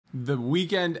The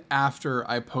weekend after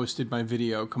I posted my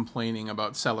video complaining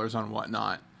about sellers on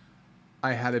Whatnot,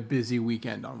 I had a busy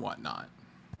weekend on Whatnot.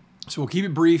 So we'll keep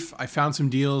it brief. I found some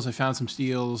deals. I found some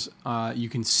steals. You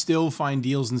can still find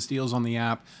deals and steals on the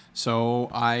app. So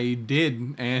I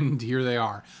did, and here they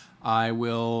are. I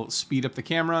will speed up the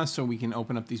camera so we can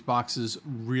open up these boxes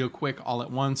real quick all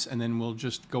at once, and then we'll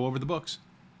just go over the books.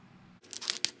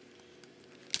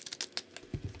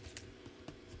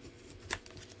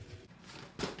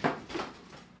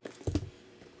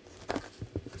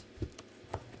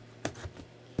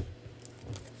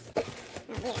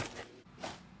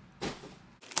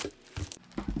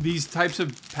 These types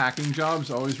of packing jobs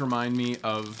always remind me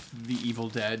of The Evil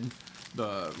Dead,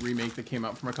 the remake that came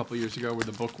out from a couple years ago, where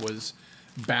the book was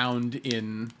bound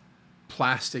in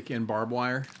plastic and barbed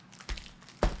wire.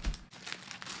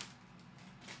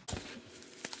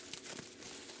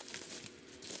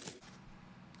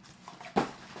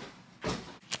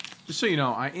 Just so you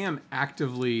know, I am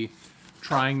actively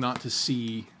trying not to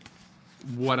see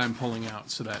what I'm pulling out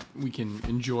so that we can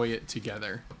enjoy it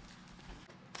together.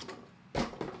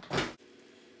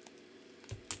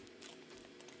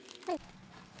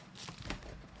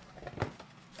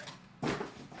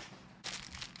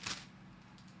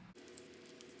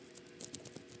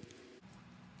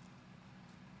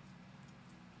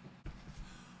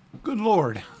 Good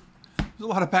Lord, there's a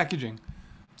lot of packaging.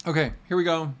 Okay, here we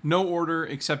go. No order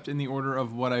except in the order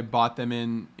of what I bought them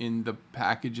in the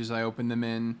packages I opened them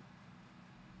in.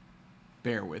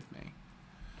 Bear with me.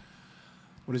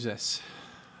 What is this?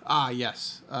 Ah,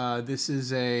 yes. This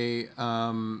is a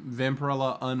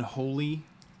Vampirella Unholy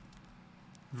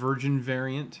Virgin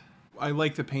variant. I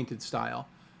like the painted style.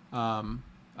 I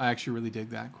actually really dig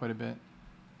that quite a bit.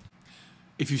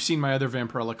 If you've seen my other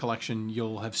Vampirella collection,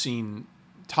 you'll have seen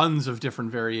tons of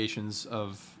different variations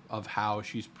of how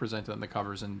she's presented on the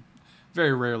covers, and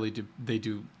very rarely do they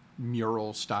do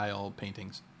mural style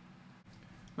paintings.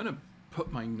 I'm gonna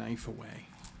put my knife away.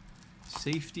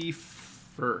 Safety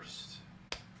first.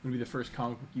 I'm gonna be the first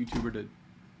comic book YouTuber to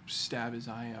stab his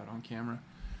eye out on camera.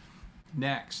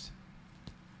 Next,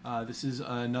 this is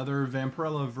another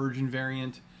Vampirella Virgin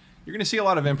variant. You're gonna see a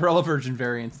lot of Vampirella Virgin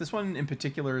variants. This one in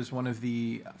particular is one of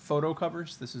the photo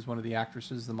covers. This is one of the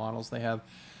actresses, the models they have.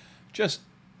 Just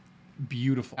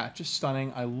beautiful, just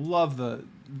stunning. I love the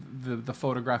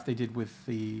photograph they did with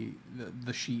the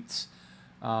sheets,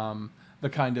 the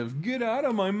kind of get out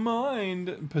of my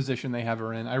mind position they have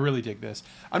her in. I really dig this.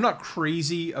 I'm not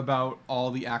crazy about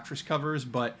all the actress covers,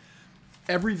 but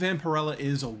every Vampirella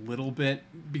is a little bit,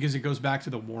 because it goes back to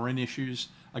the Warren issues.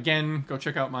 Again, go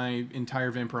check out my entire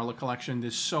Vampirella collection.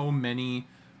 There's so many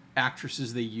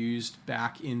actresses they used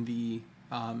back in the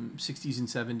 60s and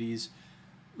 70s.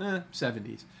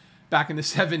 70s. Back in the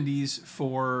 70s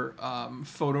for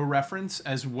photo reference,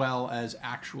 as well as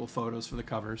actual photos for the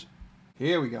covers.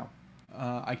 Here we go.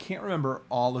 I can't remember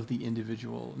all of the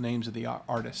individual names of the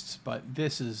artists, but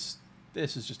this is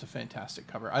just a fantastic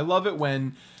cover. I love it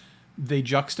when they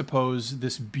juxtapose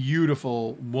this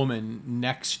beautiful woman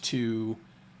next to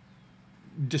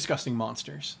disgusting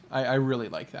monsters. I really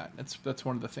like that. That's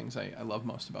one of the things I love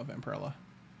most about Vampirella.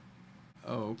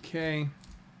 Okay.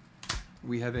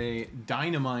 We have a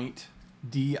Dynamite,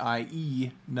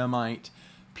 D-I-E, Namite,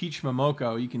 Peach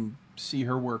Momoko. You can see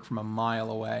her work from a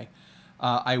mile away.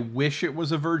 I wish it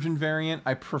was a Virgin variant.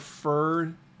 I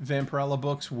prefer Vampirella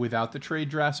books without the trade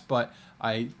dress, but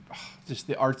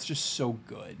the art's just so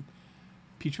good.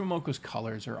 Peach Momoko's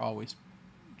colors are always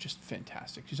just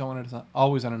fantastic. She's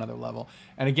always on another level.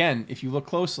 And again, if you look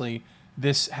closely,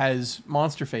 this has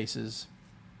monster faces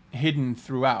hidden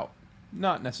throughout.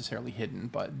 Not necessarily hidden,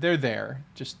 but they're there.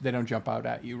 Just they don't jump out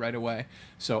at you right away.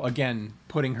 So again,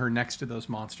 putting her next to those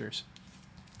monsters.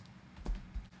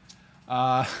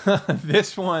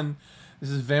 This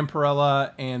is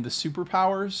Vampirella and the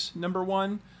Superpowers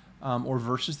 #1, or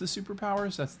Versus the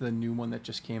Superpowers. That's the new one that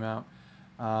just came out.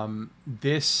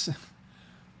 This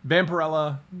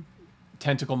Vampirella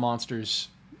tentacle monsters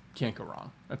can't go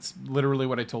wrong. That's literally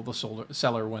what I told the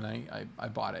seller when I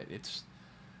bought it.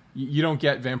 You don't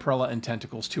get Vampirella and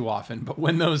tentacles too often, but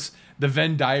when the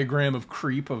Venn diagram of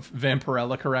creep of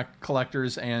Vampirella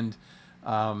collectors and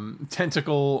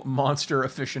tentacle monster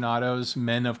aficionados,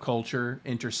 men of culture,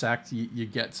 intersect, you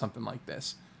get something like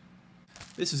this.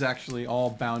 This is actually all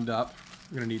bound up.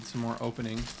 We're going to need some more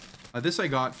opening. This I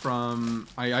got from,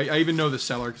 I even know the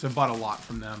seller because I bought a lot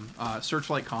from them,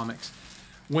 Searchlight Comics.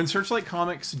 When Searchlight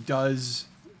Comics does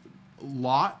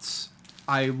lots,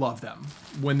 I love them.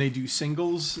 When they do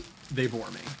singles, they bore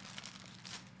me.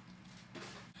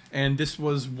 And this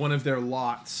was one of their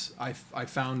lots I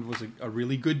found was a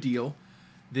really good deal.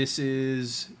 This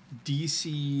is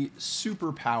DC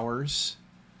Superpowers.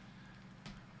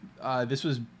 I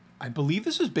believe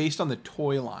this was based on the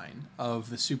toy line of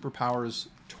the Superpowers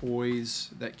toys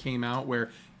that came out,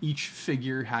 where each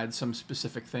figure had some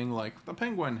specific thing, like the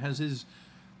Penguin has his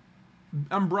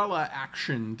umbrella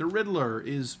action, the Riddler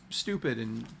is stupid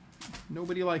and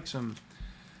nobody likes him.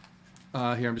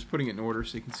 Here, I'm just putting it in order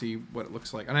so you can see what it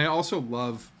looks like. And I also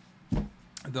love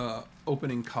the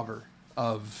opening cover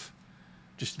of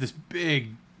just this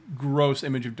big, gross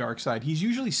image of Darkseid. He's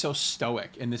usually so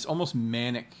stoic, and this almost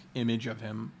manic image of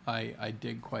him I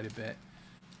dig quite a bit.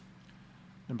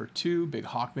 Number 2, big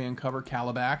Hawkman cover,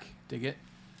 Calabac, dig it.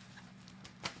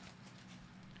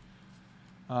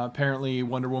 Apparently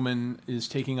Wonder Woman is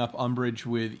taking up umbrage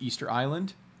with Easter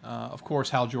Island. Of course,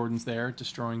 Hal Jordan's there,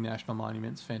 destroying national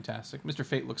monuments. Fantastic. Mr.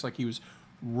 Fate looks like he was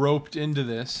roped into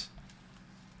this.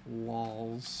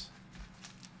 Lols.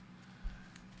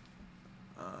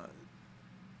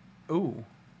 Ooh.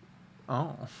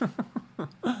 Oh.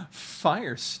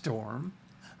 Firestorm.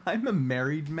 I'm a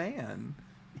married man.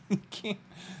 You can't...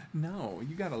 No,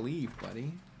 you gotta leave,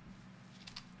 buddy.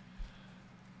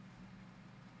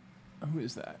 Who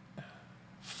is that?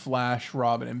 Flash,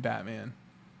 Robin, and Batman.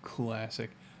 Classic.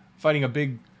 Fighting a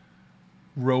big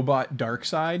robot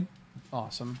Darkseid.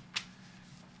 Awesome.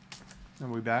 Are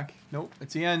we back? Nope,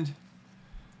 it's the end.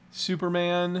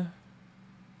 Superman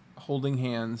holding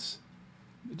hands.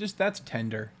 That's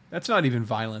tender. That's not even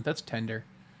violent. That's tender.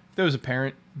 If there was a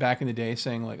parent back in the day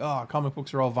saying like, oh, comic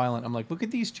books are all violent, I'm like, look at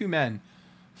these two men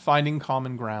finding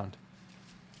common ground.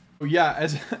 Oh, yeah,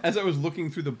 as I was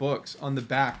looking through the books, on the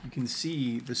back, you can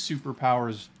see the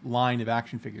Superpowers line of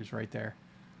action figures right there.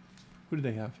 Who do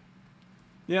they have?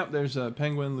 Yeah, there's a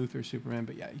Penguin, Luthor, Superman,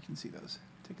 but yeah, you can see those.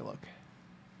 Take a look.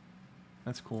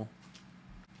 That's cool.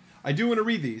 I do want to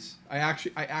read these. I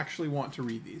actually want to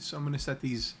read these, so I'm going to set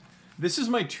these. This is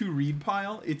my to-read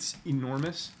pile. It's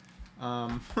enormous.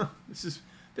 This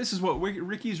is what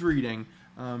Ricky's reading.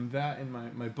 That and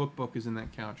my book is in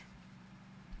that couch.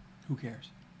 Who cares?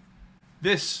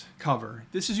 This cover.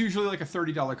 This is usually like a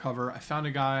 $30 cover. I found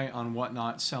a guy on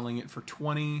Whatnot selling it for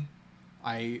 $20.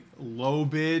 I low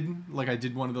bid, like I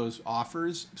did one of those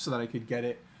offers so that I could get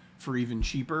it for even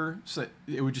cheaper. So that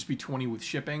it would just be $20 with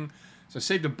shipping. So I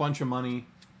saved a bunch of money.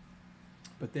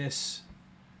 But this,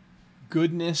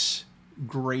 goodness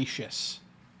gracious.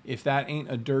 If that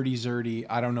ain't a dirty zerty,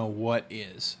 I don't know what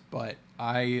is. But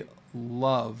I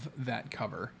love that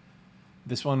cover.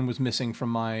 This one was missing from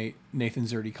my Nathan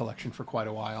Zerdy collection for quite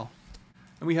a while.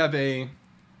 And we have a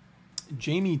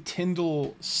Jamie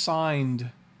Tyndall signed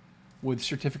with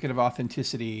certificate of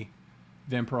authenticity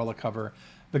Vampirella cover.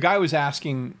 The guy was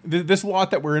asking, this lot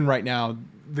that we're in right now,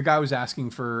 the guy was asking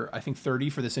for, I think,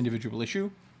 $30 for this individual issue.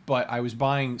 But I was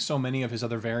buying so many of his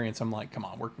other variants, I'm like, come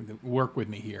on, work with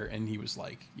me here. And he was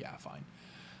like, yeah,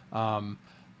 fine.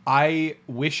 I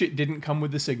wish it didn't come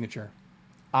with the signature.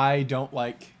 I don't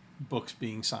like books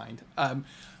being signed.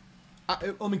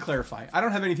 Let me clarify. I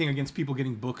don't have anything against people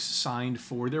getting books signed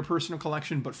for their personal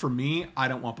collection, but for me, I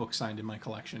don't want books signed in my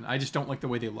collection. I just don't like the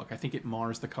way they look. I think it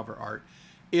mars the cover art.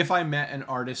 If I met an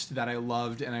artist that I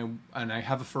loved and I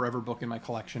have a forever book in my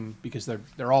collection, because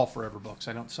they're all forever books,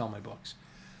 I don't sell my books,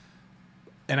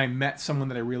 and I met someone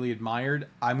that I really admired,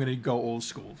 I'm going to go old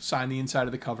school. Sign the inside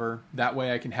of the cover. That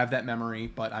way I can have that memory,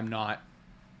 but I'm not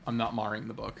marring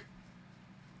the book.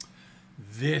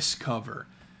 This cover,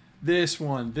 this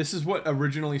one, this is what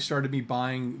originally started me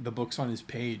buying the books on his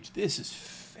page. This is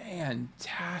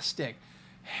fantastic.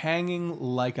 Hanging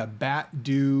like a bat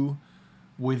do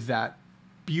with that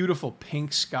beautiful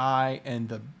pink sky and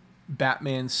the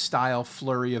Batman style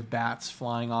flurry of bats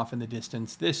flying off in the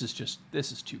distance. This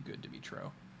is too good to be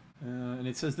true. And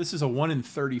it says this is a 1 in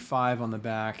 35 on the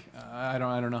back. I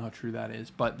don't know how true that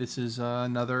is, but this is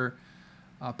another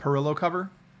Perillo cover.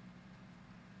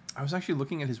 I was actually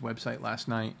looking at his website last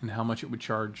night and how much it would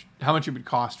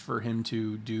cost for him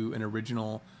to do an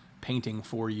original painting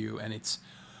for you, and it's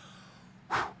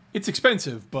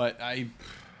expensive, but I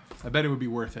bet it would be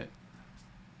worth it.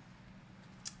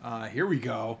 Here we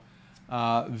go.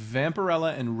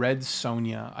 Vampirella and Red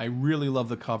Sonja. I really love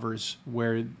the covers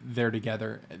where they're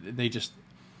together. They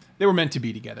were meant to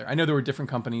be together. I know there were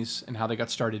different companies and how they got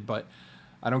started, but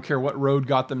I don't care what road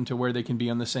got them to where they can be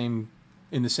in the same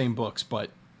books, but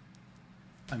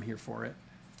I'm here for it.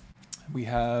 We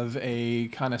have a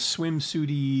kind of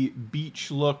swimsuity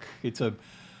beach look. It's a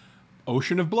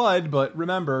ocean of blood, but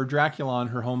remember, Draculon,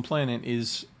 her home planet,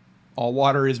 is all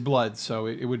water is blood, so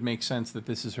it would make sense that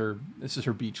this is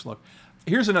her beach look.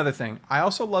 Here's another thing. I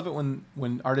also love it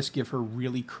when artists give her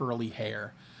really curly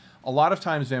hair. A lot of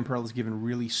times Vampirella is given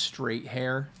really straight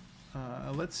hair.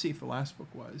 Let's see if the last book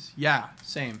was. Yeah,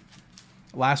 same.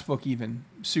 Last book even,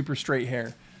 super straight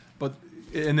hair. But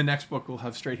in the next book we'll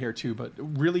have straight hair too, but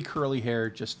really curly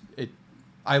hair.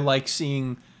 I like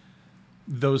seeing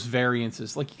those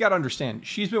variances. Like, you got to understand,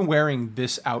 she's been wearing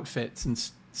this outfit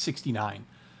since 69.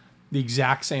 The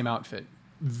exact same outfit.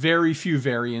 Very few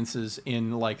variances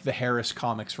in like the Harris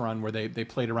Comics run where they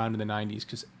played around in the 90s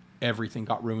because everything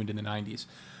got ruined in the 90s.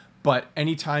 But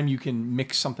anytime you can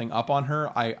mix something up on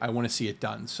her, I want to see it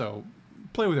done. So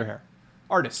play with her hair.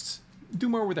 Artists, do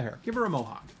more with the hair. Give her a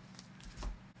mohawk.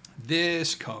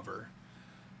 This cover.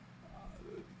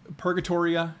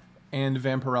 Purgatoria and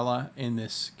Vampirella in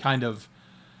this kind of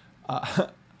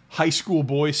high school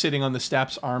boy sitting on the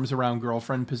steps, arms around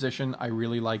girlfriend position. I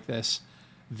really like this.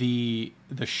 The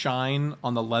shine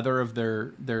on the leather of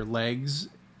their legs,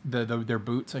 their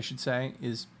boots, I should say,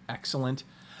 is excellent.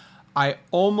 I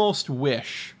almost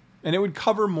wish, and it would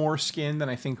cover more skin than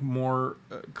I think more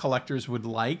collectors would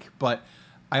like, but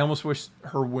I almost wish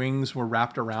her wings were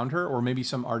wrapped around her, or maybe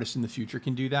some artist in the future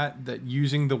can do that, that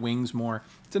using the wings more.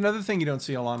 It's another thing you don't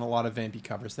see on a lot of Vampy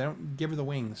covers. They don't give her the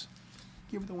wings.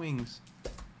 Give her the wings.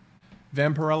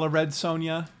 Vampirella Red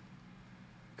Sonja,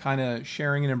 kind of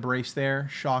sharing an embrace there.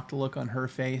 Shocked look on her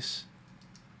face.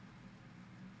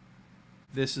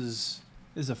 This is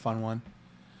a fun one.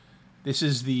 This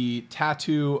is the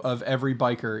tattoo of every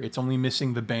biker. It's only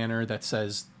missing the banner that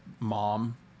says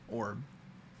mom or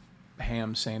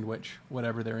ham sandwich,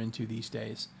 whatever they're into these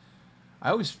days.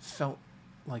 I always felt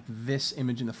like this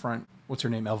image in the front, what's her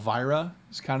name, Elvira,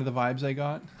 is kind of the vibes I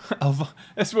got.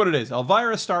 That's what it is.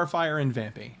 Elvira, Starfire, and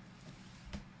Vampy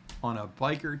on a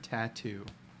biker tattoo.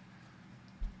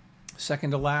 Second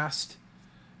to last,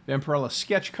 Vampirella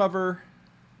sketch cover.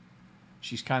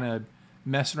 She's kind of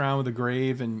messing around with a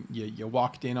grave, and you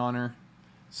walked in on her.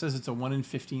 It says it's a 1 in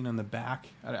 15 on the back.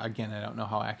 Again, I don't know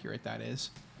how accurate that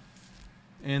is.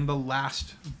 And the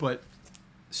last, but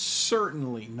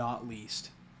certainly not least,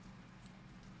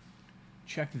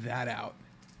 check that out.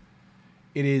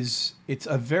 It's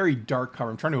a very dark cover.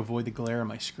 I'm trying to avoid the glare on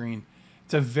my screen.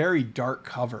 It's a very dark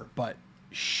cover, but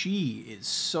she is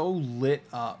so lit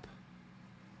up.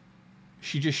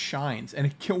 She just shines.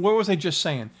 And what was I just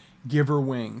saying? Give her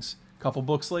wings. A couple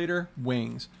books later,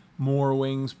 wings. More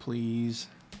wings, please.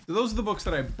 So those are the books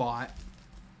that I bought.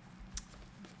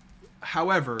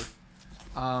 However,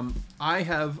 I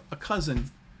have a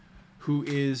cousin who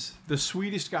is the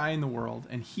sweetest guy in the world,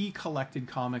 and he collected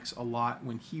comics a lot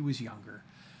when he was younger.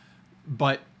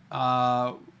 But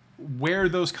where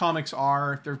those comics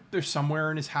are, they're somewhere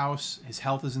in his house. His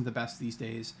health isn't the best these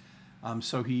days.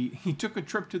 So he took a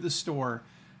trip to the store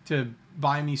to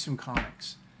buy me some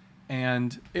comics.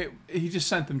 And he just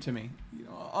sent them to me,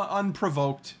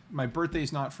 unprovoked. My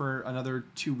birthday's not for another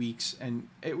 2 weeks, and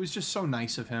it was just so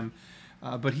nice of him.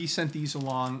 But he sent these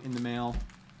along in the mail.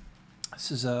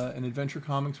 This is an Adventure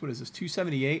Comics. What is this?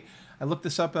 278. I looked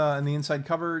this up on the inside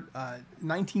cover.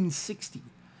 1960.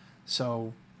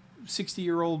 So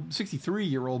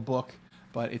 63-year-old book.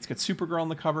 But it's got Supergirl on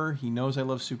the cover. He knows I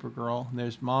love Supergirl. And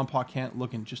there's Mom and Pa Kent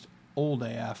looking just old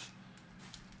AF.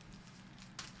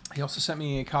 He also sent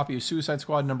me a copy of Suicide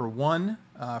Squad #1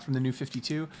 from the New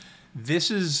 52. This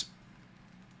is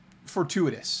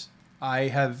fortuitous. I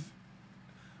have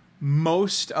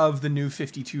most of the New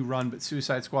 52 run, but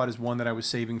Suicide Squad is one that I was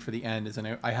saving for the end,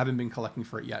 and I haven't been collecting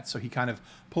for it yet. So he kind of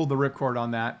pulled the ripcord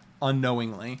on that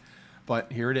unknowingly, but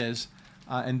here it is.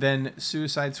 And then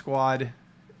Suicide Squad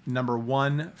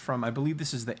 #1 from, I believe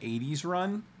this is the 80s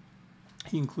run.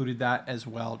 He included that as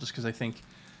well, just because I think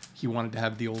he wanted to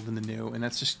have the old and the new, and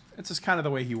that's just kind of the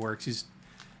way he works. His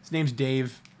name's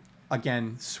Dave.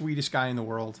 Again, sweetest guy in the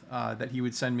world. That he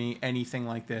would send me anything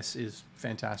like this is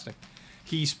fantastic.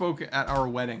 He spoke at our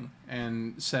wedding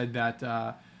and said that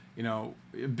a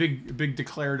big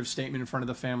declarative statement in front of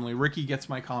the family. Ricky gets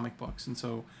my comic books, and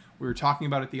so we were talking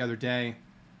about it the other day.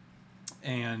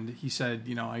 And he said,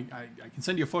 I can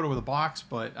send you a photo with a box,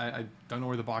 but I don't know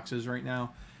where the box is right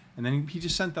now. And then he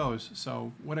just sent those.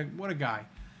 So what a guy.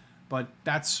 But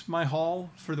that's my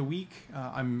haul for the week.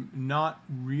 I'm not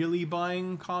really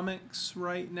buying comics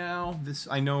right now.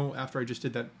 I know after I just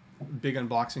did that big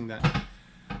unboxing that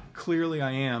clearly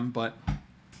I am, but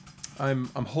I'm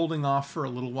holding off for a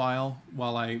little while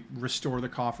I restore the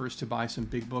coffers to buy some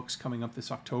big books coming up this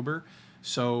October.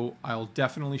 So I'll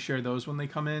definitely share those when they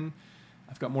come in.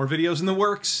 I've got more videos in the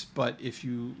works, but if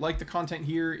you like the content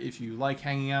here, if you like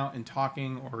hanging out and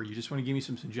talking, or you just want to give me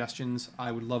some suggestions,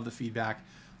 I would love the feedback.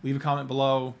 Leave a comment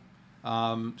below.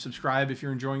 Subscribe if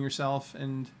you're enjoying yourself.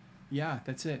 And yeah,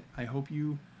 that's it. I hope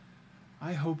you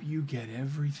I hope you get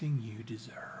everything you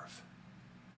deserve.